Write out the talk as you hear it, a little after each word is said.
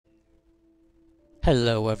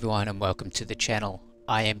Hello everyone and welcome to the channel.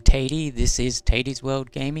 I am Tatey, this is Tatey's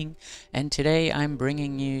World Gaming, and today I'm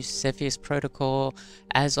bringing you Cepheus Protocol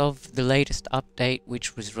as of the latest update,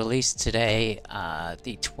 which was released today,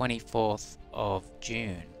 the 24th of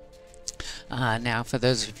June. Now for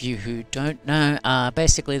those of you who don't know,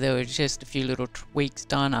 basically there were just a few little tweaks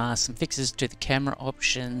done, some fixes to the camera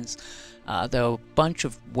options. There were a bunch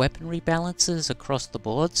of weaponry balances across the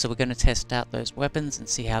board, so we're going to test out those weapons and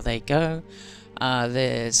see how they go.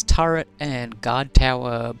 There's turret and guard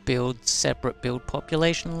tower separate build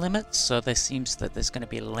population limits, so there seems that there's going to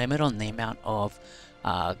be a limit on the amount of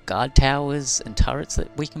guard towers and turrets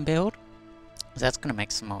that we can build. That's going to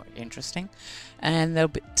make some more interesting. And there'll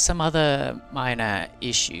be some other minor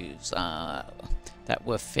issues that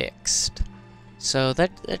were fixed. So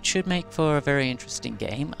that should make for a very interesting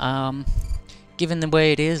game. Given the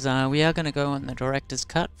way it is, we are going to go on the director's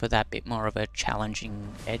cut for that bit more of a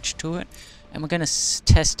challenging edge to it. And we're going to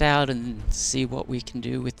test out and see what we can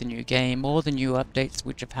do with the new game, or the new updates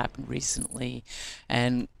which have happened recently,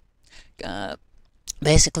 and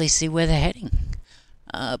basically see where they're heading.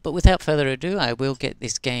 But without further ado, I will get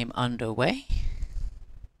this game underway.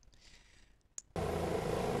 Ooh,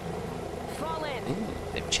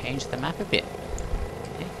 they've changed the map a bit.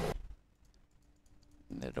 Okay.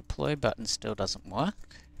 The deploy button still doesn't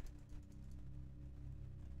work.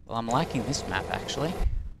 Well, I'm liking this map actually.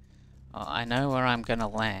 I know where I'm going to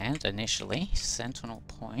land initially. Sentinel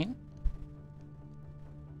Point.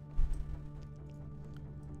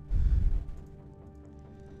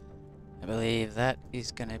 I believe that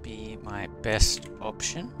is going to be my best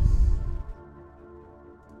option.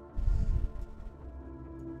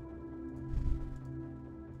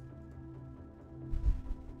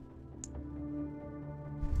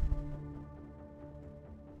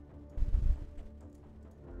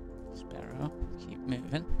 Sparrow, keep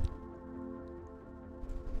moving.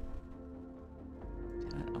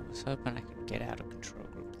 I was hoping I could get out of control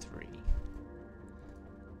group 3.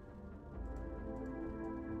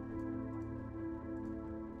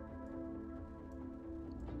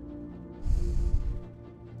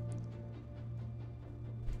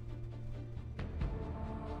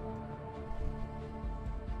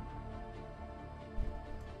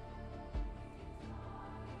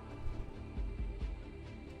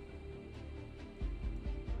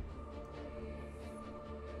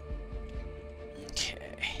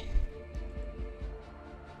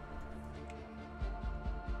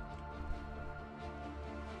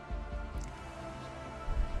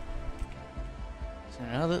 So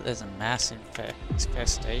I know that there's a mass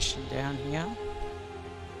infestation down here.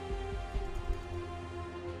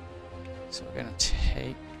 So we're going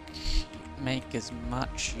to make as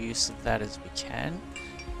much use of that as we can.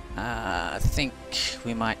 I think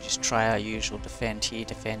we might just try our usual defend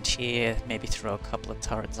here, maybe throw a couple of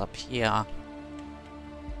turrets up here.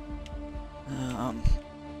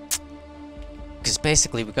 Because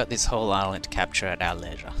basically we've got this whole island to capture at our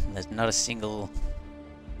leisure. And there's not a single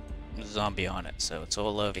zombie on it, so it's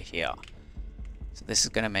all over here. So this is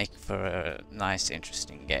going to make for a nice,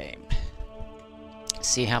 interesting game.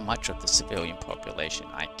 See how much of the civilian population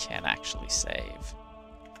I can actually save.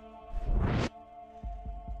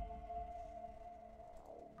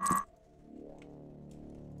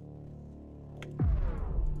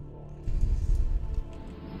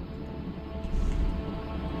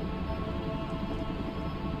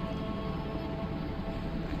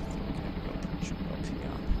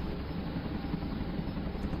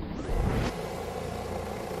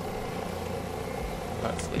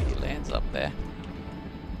 Hopefully he lands up there.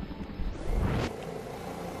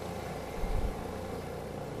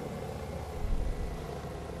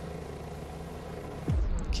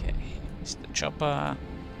 Okay, here's the chopper.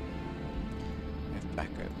 Move back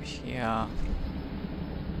over here.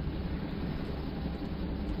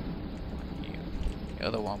 The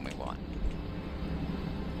other one we want.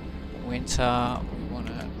 Winter, we want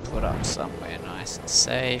to put up somewhere nice and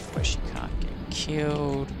safe where she can't get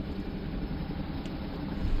killed.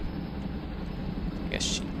 I guess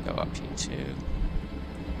she can go up here too.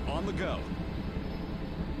 On the go.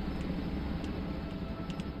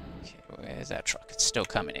 Okay, where's that truck? It's still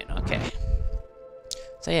coming in, okay.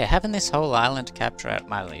 So yeah, having this whole island to capture at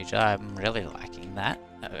my leisure, I'm really liking that.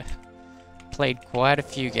 I've played quite a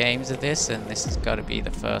few games of this, and this has got to be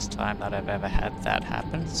the first time that I've ever had that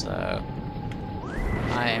happen, so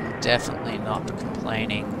I am definitely not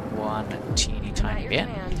complaining one teeny tiny bit.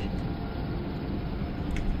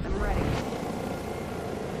 I'm ready.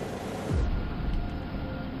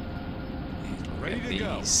 Ready to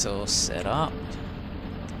go. These all set up.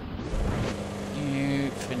 You,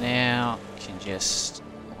 for now, can just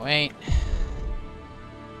wait.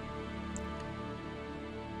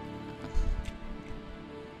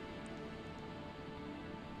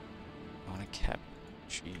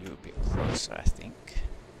 closer, I think.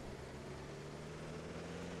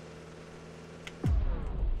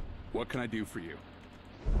 What can I do for you?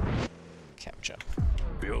 Capture.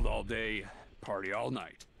 Build all day, party all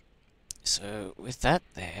night. So with that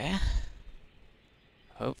there,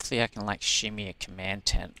 hopefully I can like shimmy a command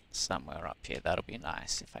tent somewhere up here. That'll be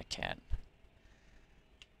nice if I can.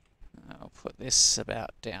 I'll put this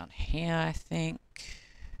about down here, I think.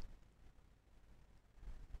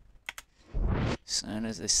 As soon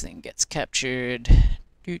as this thing gets captured.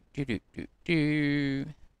 Do do do do do.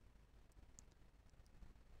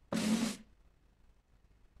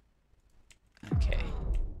 Okay.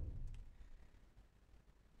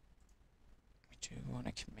 We do want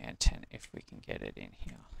a command tent if we can get it in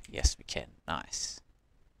here. Yes, we can. Nice.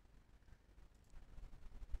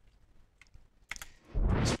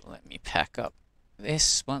 This will let me pack up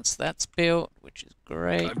this once that's built, which is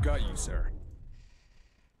great. I've got you, sir.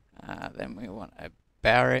 Then we want a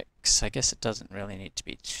barracks. I guess it doesn't really need to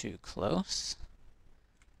be too close.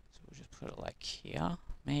 So we'll just put it like here,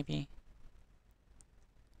 maybe.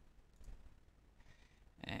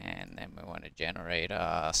 And then we want a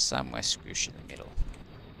generator somewhere squish in the middle.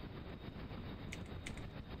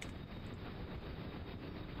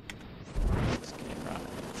 Just get it running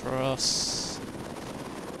across.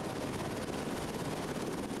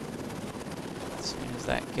 As soon as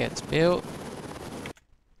that gets built,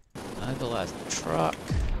 mobilize the truck.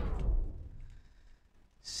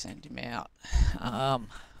 Send him out.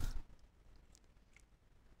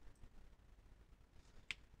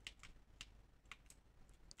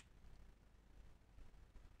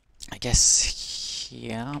 I guess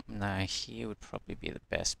here, no, here would probably be the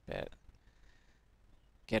best bet.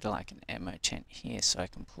 Get like an ammo tent here so I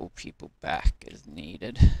can pull people back as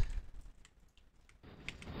needed.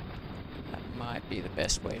 That might be the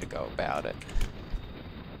best way to go about it.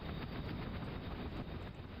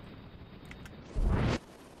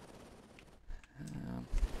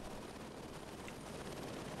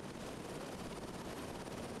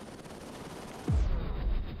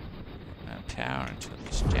 Power until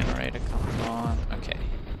this generator comes on. Okay.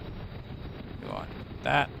 You want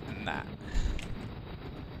that and that.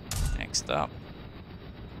 Next up.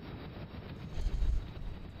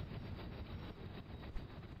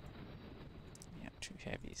 Yeah, two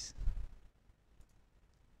heavies.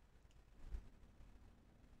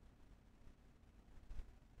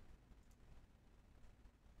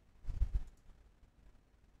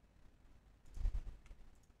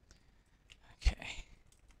 Okay.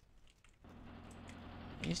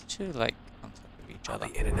 These two, like, on top of each other.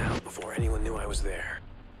 I'll be in and out before anyone knew I was there.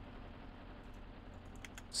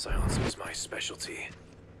 Silence is my specialty.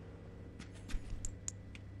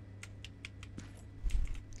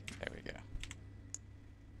 There we go.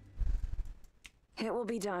 It will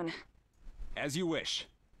be done. As you wish.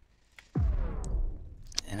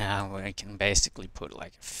 And now we can basically put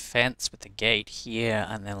like a fence with a gate here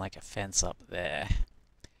and then like a fence up there.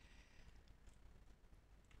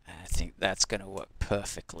 I think that's going to work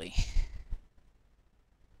perfectly.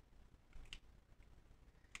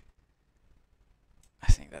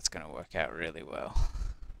 I think that's going to work out really well.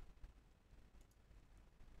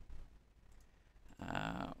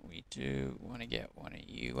 We do want to get one of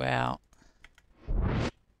you out.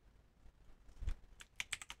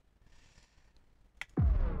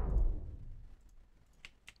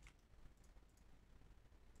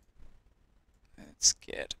 Let's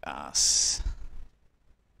get us...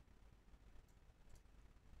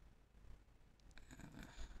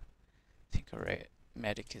 I think a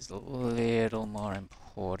medic is a little more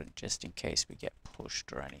important just in case we get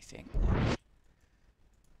pushed or anything.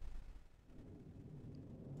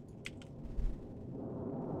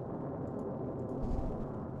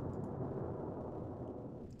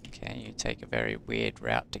 Okay, you take a very weird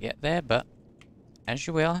route to get there, but as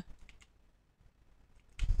you will.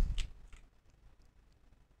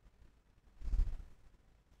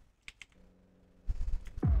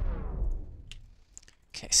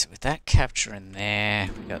 Okay, so with that capture in there,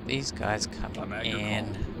 we got these guys coming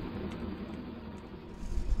in.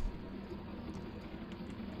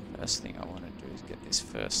 First thing I want to do is get this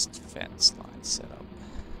first fence line set up.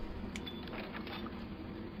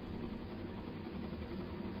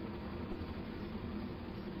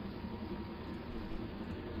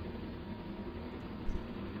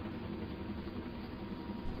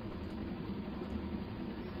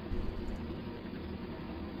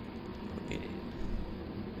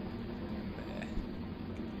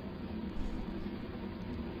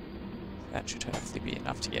 That should hopefully be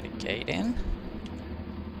enough to get a gate in.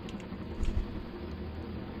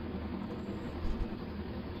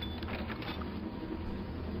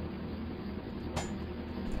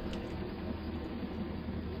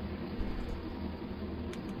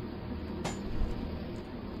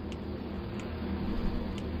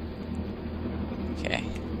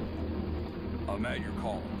 I'm at your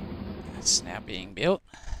call. It's now being built,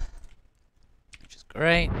 which is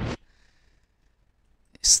great.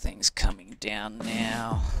 This thing's coming down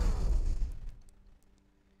now.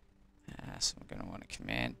 So I'm going to want a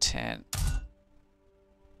command tent.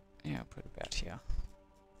 Yeah, I'll put it about here.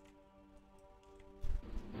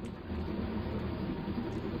 Get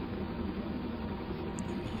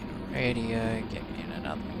me in a radio, get me in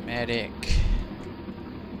another medic,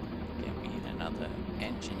 get me in another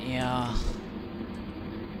engineer.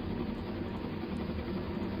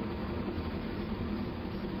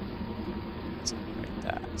 Let's upgrade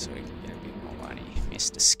that so we can get a bit more money.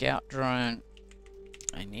 Mr. Scout Drone,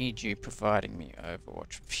 I need you providing me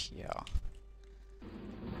overwatch from here.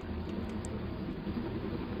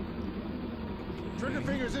 Trigger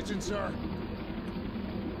finger's itching, sir.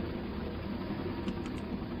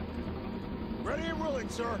 Ready and rolling,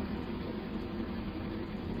 sir.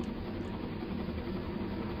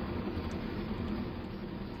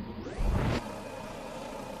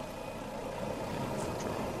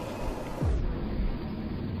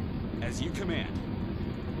 As you command.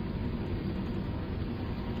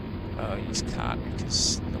 Oh, you just can't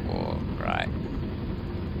because the war, right.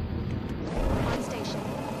 On station.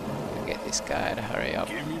 Get this guy to hurry up.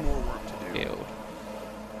 Give me more work to do. Build.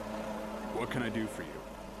 What can I do for you?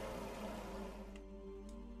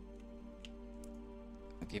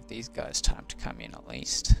 I'll give these guys time to come in at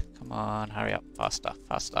least. Come on, hurry up, faster,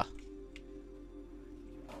 faster.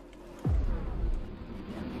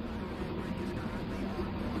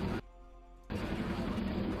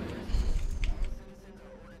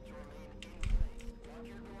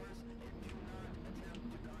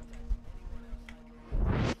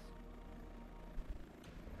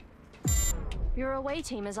 Your away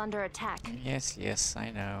team is under attack. Yes, yes, I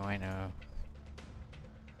know, I know.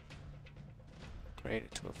 Upgrade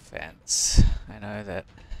it to a fence. I know that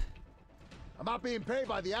I'm not being paid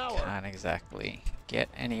by the hour. can't exactly get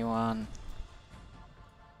anyone.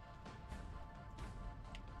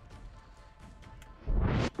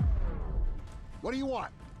 What do you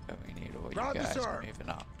want? But we need all Roger, you guys sir. moving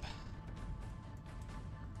up.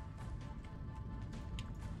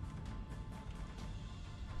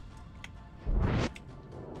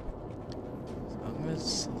 As long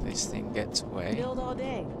as this thing gets away. Build all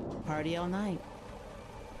day, party all night.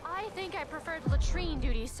 I think I preferred latrine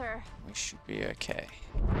duty, sir. We should be okay.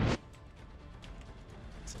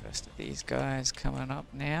 Is the rest of these guys coming up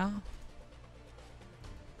now?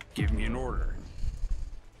 Give me an order.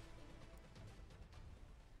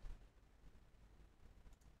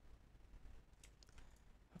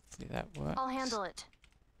 Hopefully that works. I'll handle it.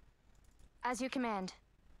 As you command.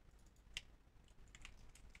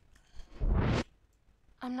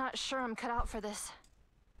 I'm not sure I'm cut out for this.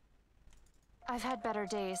 I've had better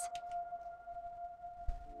days.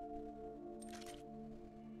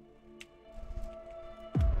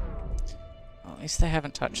 Well, at least they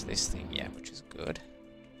haven't touched this thing yet, which is good.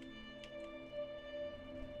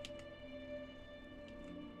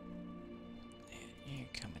 And you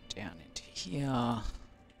coming down into here.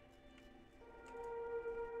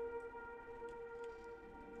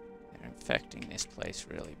 They're infecting this place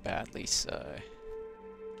really badly, so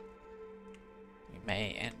we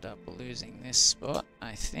may end up losing this spot,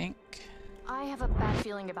 I think. I have a bad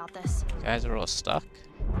feeling about this. You guys are all stuck.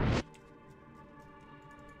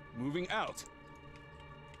 Moving out.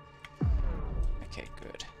 Okay,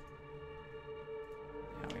 good.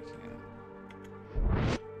 Now we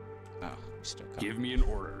can... Oh, we still can't. Give me an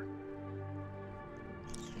order.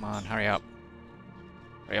 Come on, hurry up.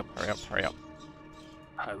 Hurry up, hurry up, hurry up.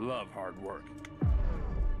 I love hard work.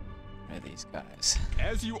 Where are these guys?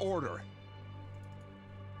 As you order.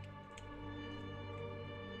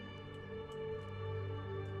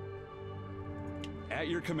 At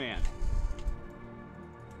your command.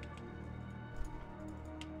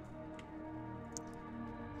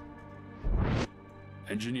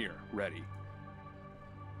 Engineer, ready.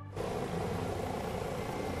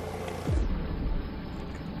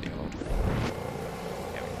 Build.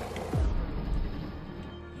 There we go.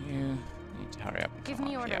 You need to hurry up and Give come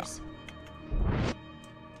me up here. orders.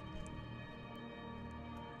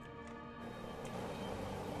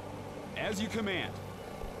 As you command.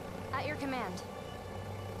 At your command.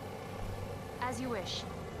 As you wish.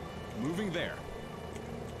 Moving there.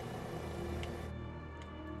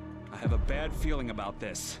 I have a bad feeling about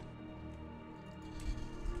this.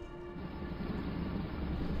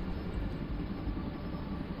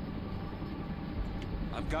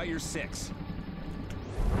 I've got your 6.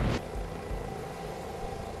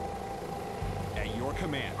 At your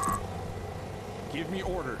command. Give me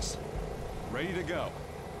orders. Ready to go.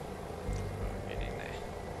 Get in there.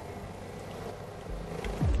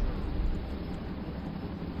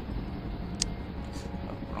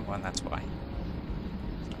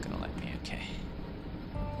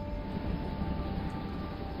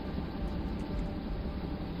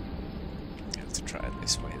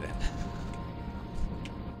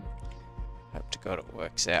 God it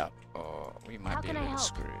works out, or we might How be a can I little help?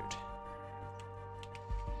 screwed.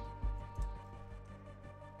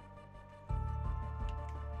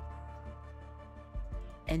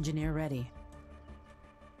 Engineer ready.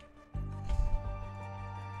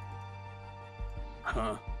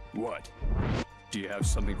 Huh? What? Do you have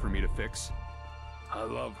something for me to fix? I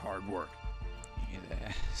love hard work. You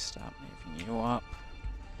there. Start moving you up.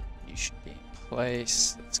 You should be in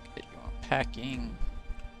place. Let's get you unpacking.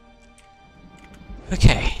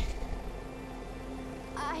 Okay.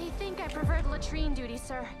 I think I preferred latrine duty,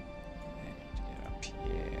 sir. And get up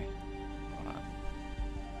here. Hold on.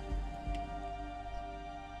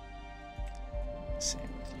 Same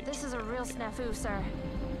with you. This is a real snafu, sir.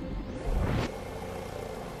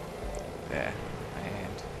 There.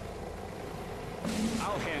 And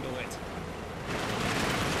I'll handle it.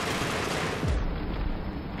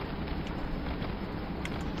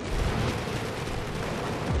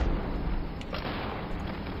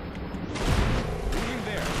 Moving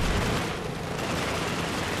there.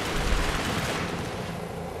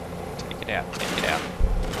 take it out. Take it out.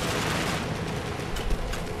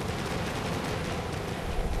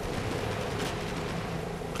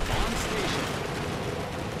 On station.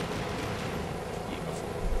 Beautiful.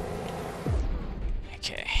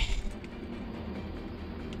 Okay.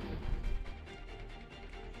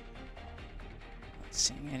 Not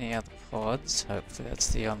seeing any other pods. Hopefully that's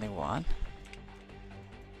the only one.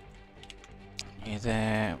 You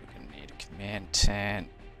there? We're gonna need a command tent.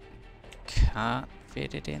 Can't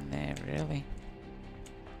fit it in there, really.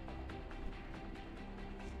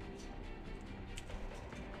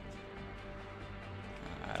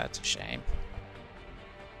 That's a shame.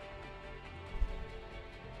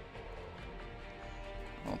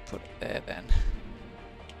 We'll put it there then.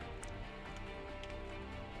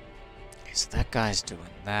 Okay, so that guy's doing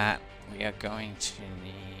that. We are going to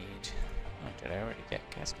need... Oh, did I already get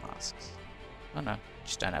gas masks? Oh no,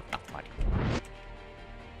 just don't have enough money.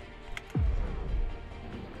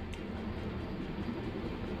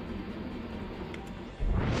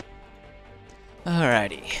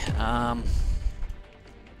 Alrighty,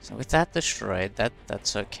 so with that destroyed,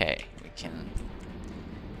 that's okay. We can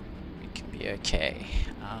be okay.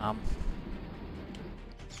 I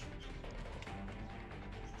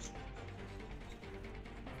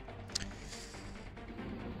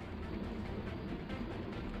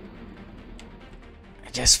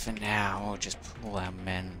guess for now we'll just pull our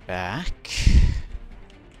men back.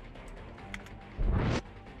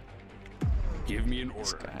 Give me an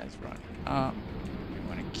This order. guy's running up. We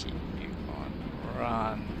want to keep you on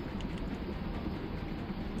run.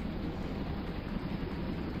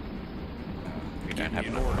 We don't have me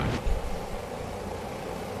an enough order. money.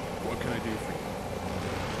 What can I do for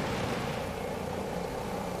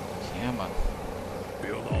you? Come on.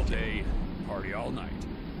 Build all day, party all night.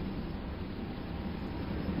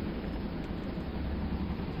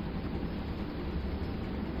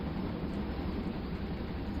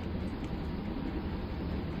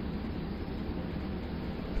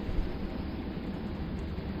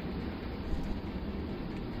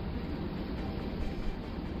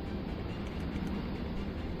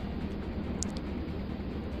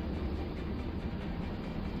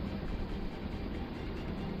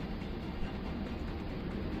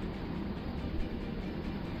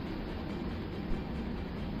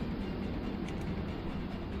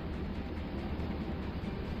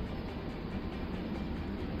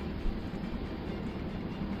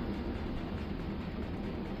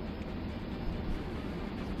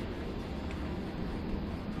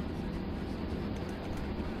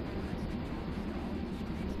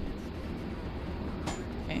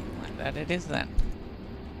 Okay, like that it is then.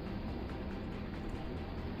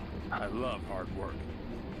 I love hard work.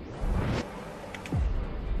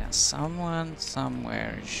 Now someone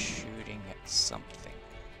somewhere is shooting at something.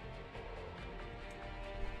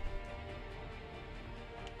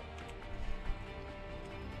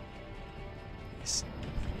 Yes.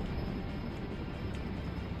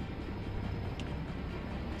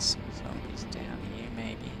 Some zombies down here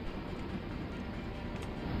maybe.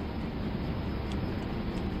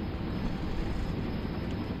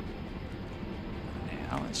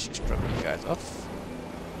 Now let's just drop you guys off.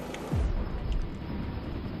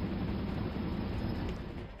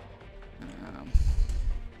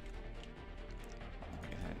 We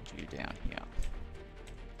had you down here.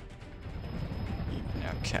 You've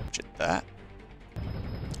now captured that,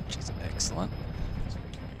 which is excellent. So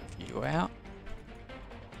we can move you out.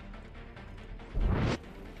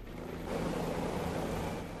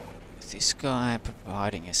 With this guy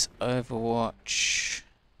providing us overwatch.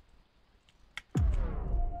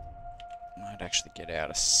 Might actually get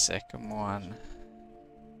out a second one.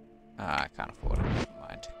 Ah, I can't afford it. Never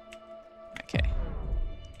mind. Okay.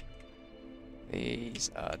 These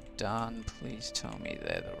are done. Please tell me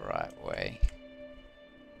they're the right way.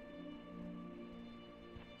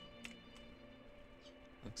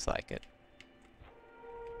 Looks like it.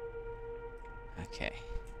 Okay.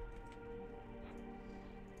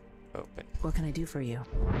 Open. What can I do for you?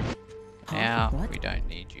 Huh? Now, What? we don't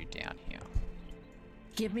need you down here.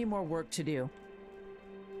 Give me more work to do.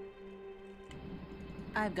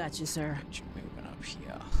 I've got you, sir. Get you moving up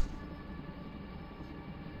here.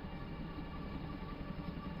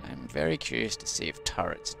 I'm very curious to see if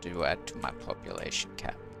turrets do add to my population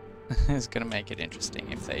cap. It's gonna make it interesting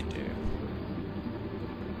if they do.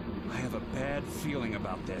 I have a bad feeling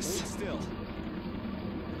about this. Hold still.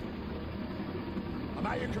 I'm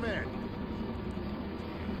at your command.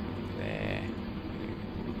 There.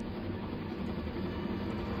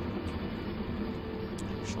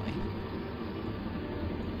 Actually,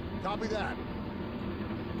 Copy that.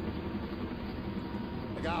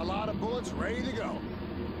 I got a lot of bullets ready to go.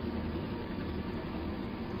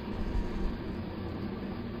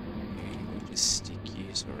 we'll just stick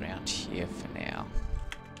yous around here for now.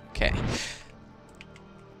 Okay.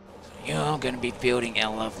 So you're going to be building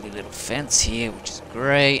our lovely little fence here, which is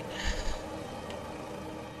great.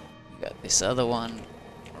 We got this other one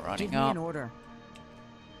running Give me up. an order.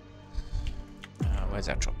 Where's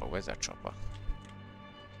that chopper? Where's that chopper?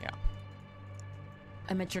 Yeah.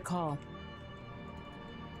 I met your call.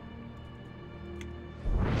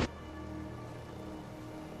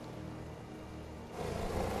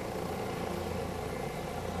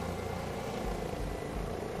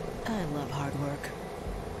 I love hard work.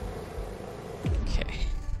 Okay.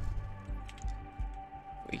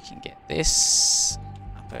 We can get this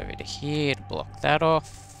up over to here to block that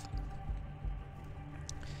off.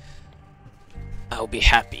 I'll be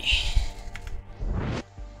happy.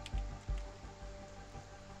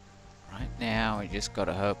 Right now, we just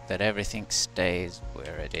gotta hope that everything stays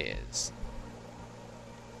where it is.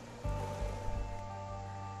 I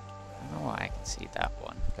don't know why I can see that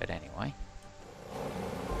one, but anyway.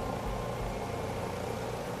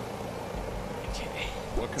 Okay,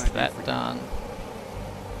 What can is I do that for you? done?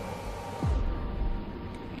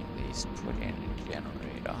 At least put in a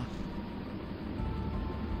generator.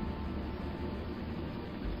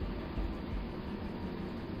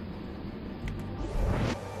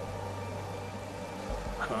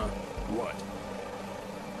 Huh? What?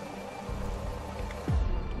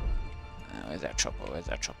 Where's that chopper? Where's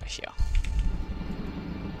that chopper? Here.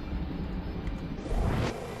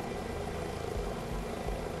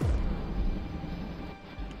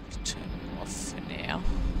 Just turn it off for now.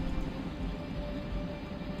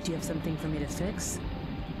 Do you have something for me to fix?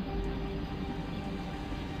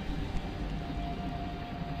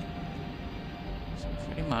 So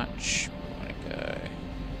pretty much, we want to go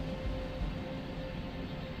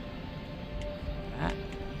that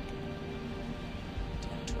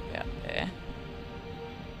down to about there,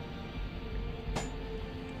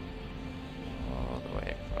 all the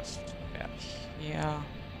way across to about here.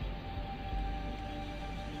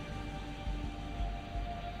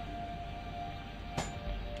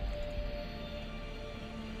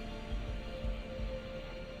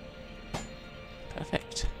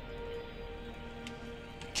 Perfect.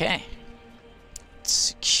 Okay.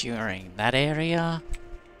 Securing that area.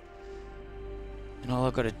 And all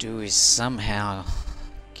I've got to do is somehow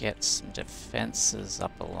get some defenses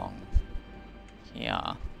up along here.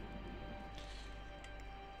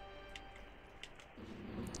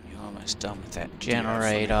 You're almost done with that Do you have something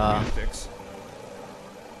generator. for me to fix?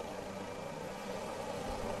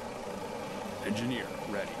 Engineer,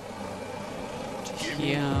 ready. Give me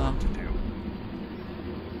Here. work to do.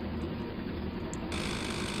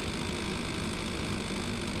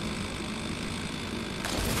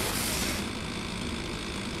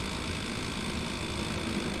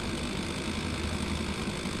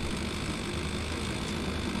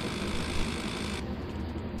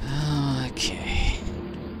 Okay.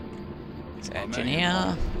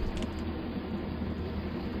 Engineer.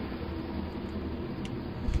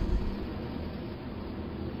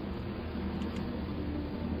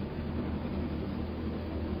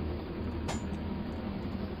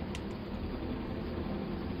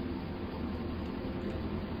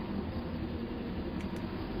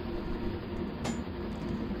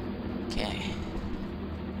 Okay.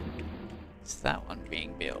 It's that one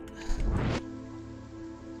being built.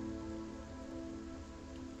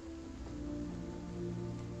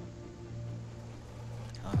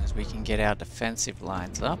 As long as we can get our defensive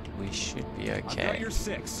lines up, we should be I've got okay. your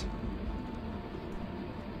 6.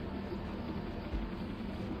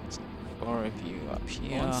 More of you up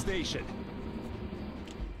here. On station.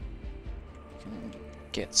 Can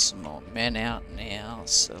get some more men out now,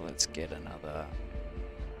 so let's get another.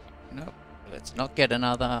 Nope, let's not get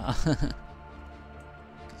another. Because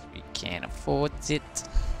we can't afford it.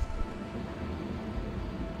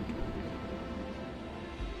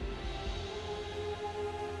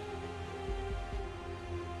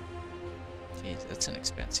 Jeez, that's an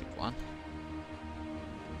expensive one.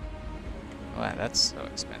 Wow, that's so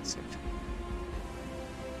expensive.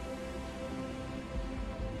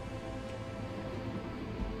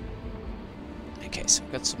 Okay, so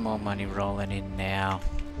we've got some more money rolling in now.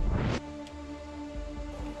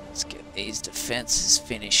 Let's get these defenses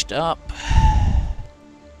finished up.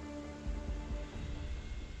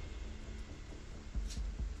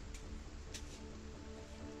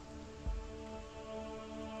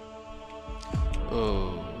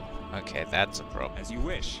 Oh, okay, that's a problem. As you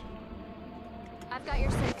wish. I've got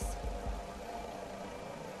your 6.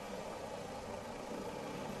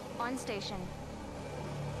 On station.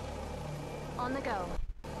 On the go.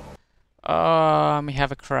 Oh, we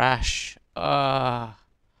have a crash. Oh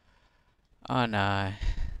no.